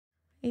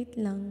Wait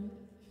lang.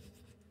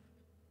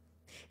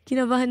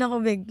 Kinabahan ako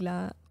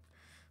bigla.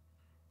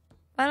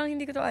 Parang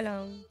hindi ko to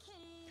alam.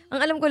 Ang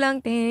alam ko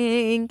lang,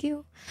 thank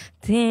you.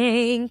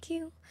 Thank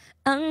you.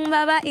 Ang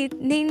babait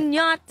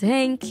ninyo,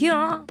 thank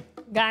you.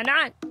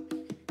 Ganon.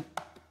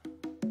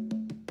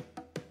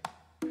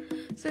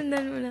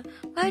 Sundan mo na.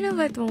 Paano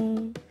ba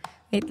to?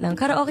 Wait lang.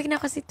 Karaoke na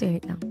kasi to.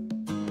 Wait lang.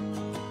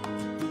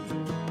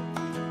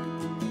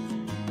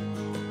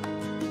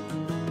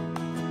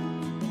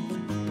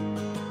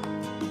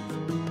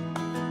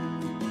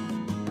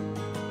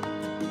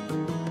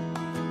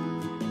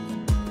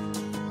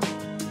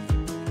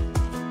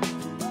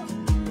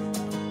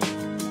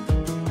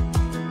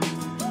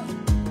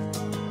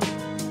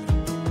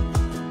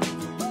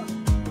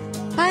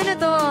 Paano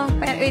to?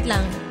 Wait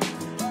lang.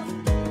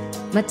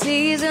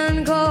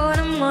 Matisan ko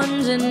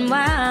naman dyan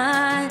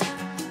why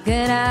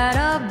get out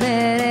of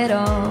bed at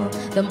all.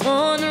 The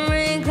morning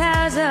rain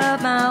clouds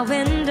up my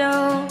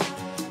window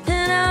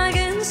and I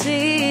can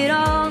see it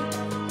all.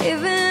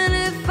 Even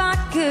if I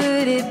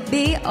could, it'd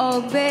be all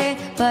gray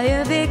by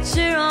your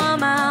picture on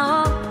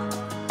my wall.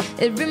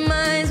 It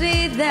reminds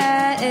me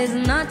that it's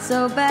not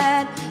so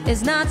bad.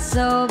 It's not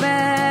so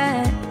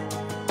bad.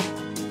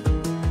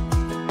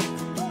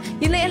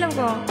 Yun na alam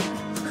ko.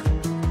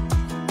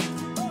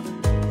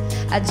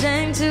 I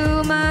drank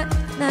too much,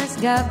 that's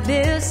got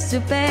bills to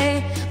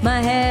pay.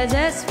 My head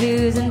just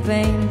feels in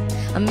pain.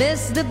 I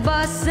miss the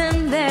bus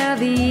and there'll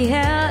be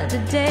hell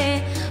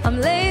today.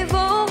 I'm late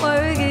for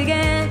work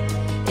again.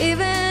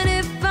 Even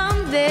if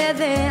I'm there,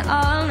 they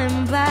all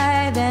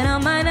imply that I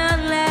might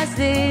not last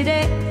a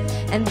day.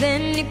 And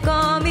then you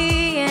call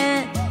me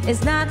and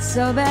it's not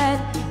so bad.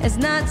 It's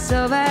not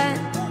so bad.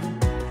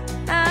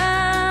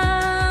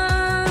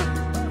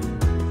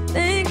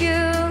 Thank you.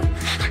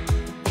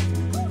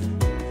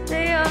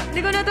 Di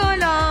ko na to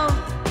alam.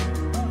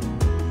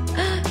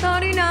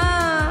 Sorry na.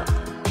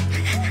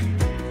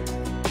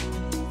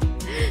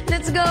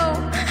 Let's go.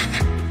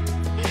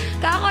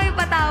 Kako yung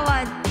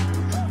patawad.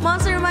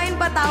 Mastermind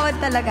patawad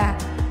talaga.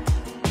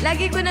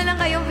 Lagi ko na lang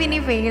kayong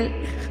pinifail.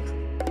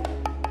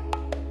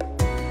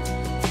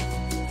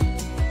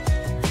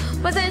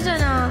 Pasensya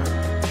na.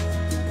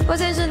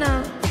 Pasensya na.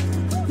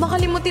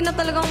 Makalimutin na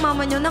talagang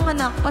mama nyo ng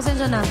anak.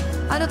 Pasensya na.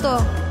 Ano to?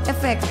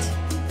 Effect.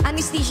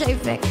 Anesthesia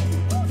effect.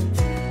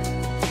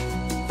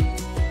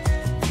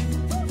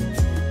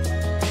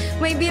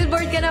 May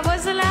billboard ka na po.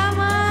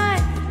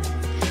 Salamat!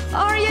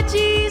 Oreo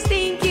cheese,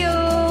 thank you!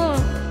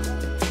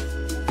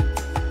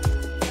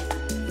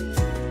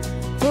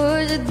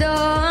 Push the door,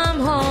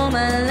 I'm home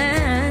at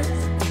last.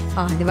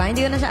 Oh, di ba?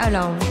 Hindi ko na siya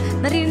alam.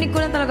 Narinig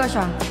ko lang talaga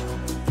siya.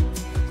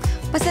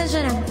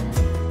 Pasensya na.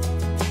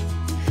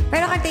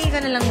 Pero kantingin ko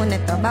na lang muna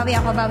to. Bawi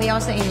ako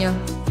sa inyo.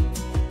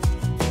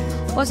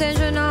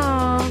 Pasensya na.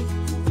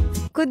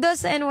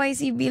 Kudos sa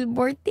NYC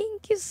billboard.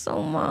 Thank you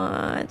so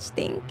much.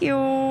 Thank you.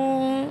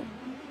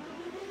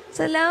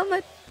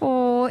 Salamat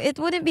po.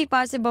 It wouldn't be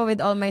possible with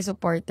all my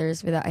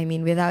supporters without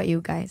you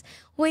guys.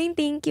 Wayne,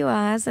 thank you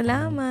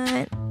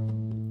Salamat.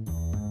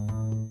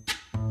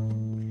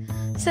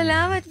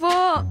 Salamat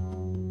po.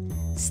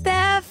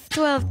 Steph,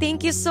 12.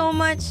 Thank you so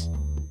much.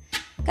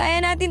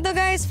 Kaya natin to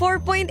guys.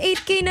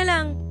 4.8k na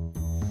lang.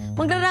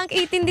 Magra-rank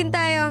 18 din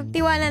tayo.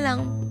 Tiwala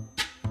lang.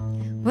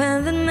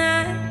 When the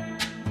night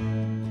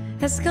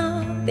has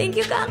come. Thank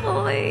you,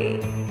 Kakoy.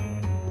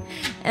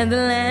 And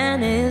the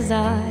land is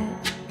dark.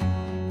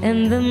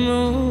 And the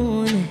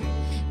moon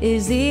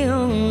is the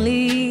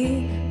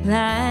only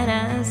light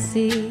I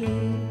see.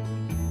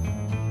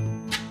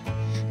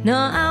 No,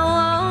 I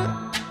won't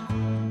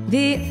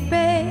be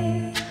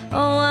afraid.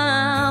 Oh,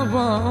 I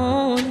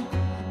won't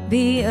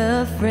be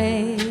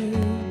afraid.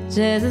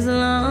 Just as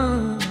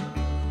long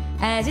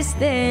as you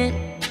stand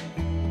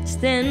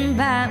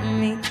by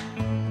me.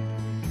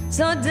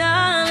 So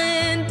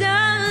darling,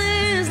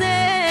 darling,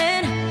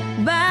 stand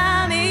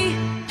by me.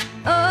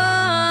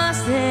 Oh,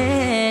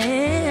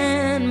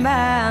 stand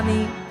by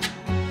me.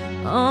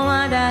 Oh,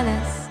 my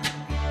dollars,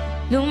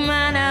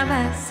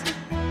 lumalabas,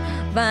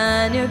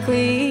 find your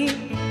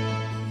queen.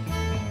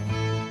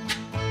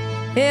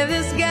 If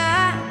the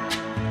sky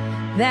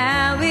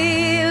that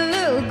we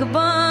look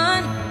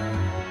upon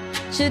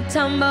should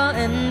tumble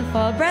and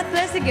fall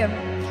breathless again,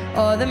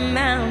 or the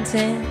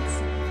mountains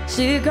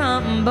should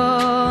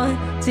crumble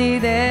to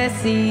the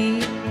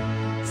sea.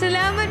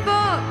 Salamat po.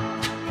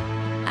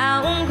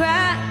 I won't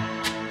cry,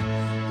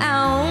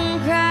 I won't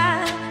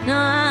cry, no,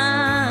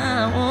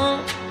 I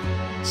won't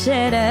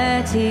shed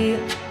a tear.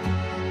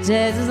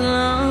 Just as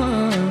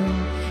long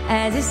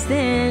as you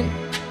stand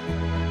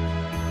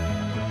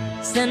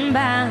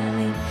by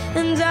me.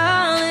 And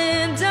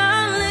darling,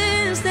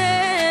 darling,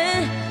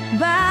 stand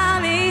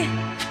by me.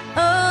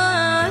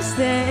 Oh,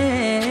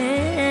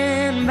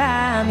 stand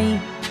by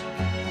me.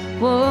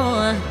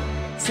 Whoa,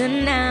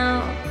 stand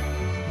now,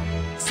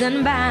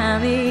 stand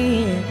by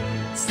me,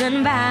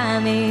 stand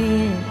by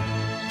me.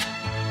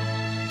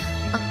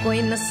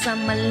 Ako'y nasa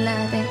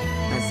malalim,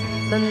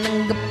 hasta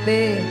ng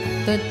gabi.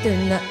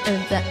 Tutunaan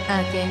sa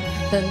akin,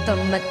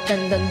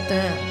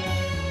 tantamatandanta.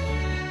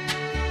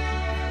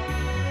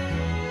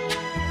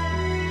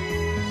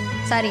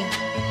 Sorry.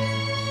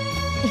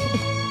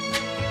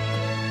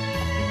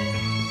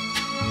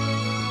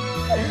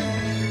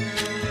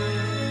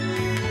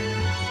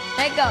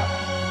 Let go.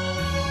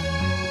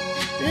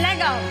 Let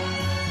go.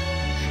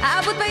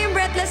 Aabot pa yung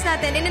breathless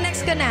natin.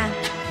 In-next ko na.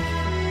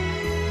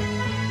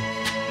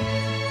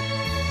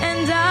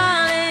 And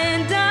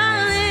darling,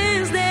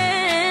 darling,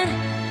 stand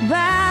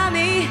by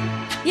me.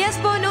 Yes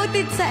po,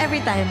 noted sa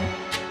every time.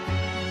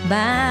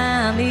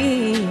 By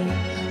me,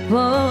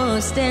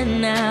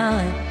 stand now.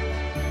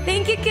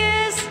 Thank you,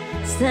 kiss.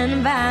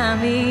 Stand by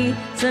me,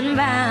 stand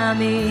by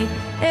me.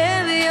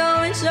 If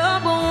you're in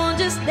trouble, won't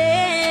you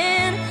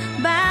stand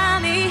by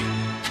me?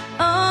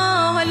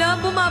 Oh, hala,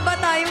 bumaba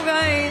tayo,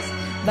 guys.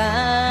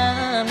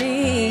 By me,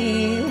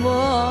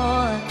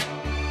 whoa.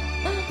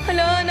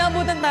 Hala,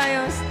 nabutan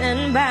tayo.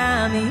 Stand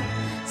by me,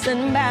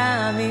 stand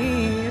by me.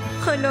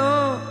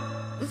 Hala,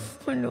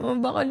 hala,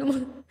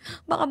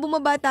 baka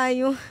bumaba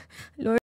tayo. Lord.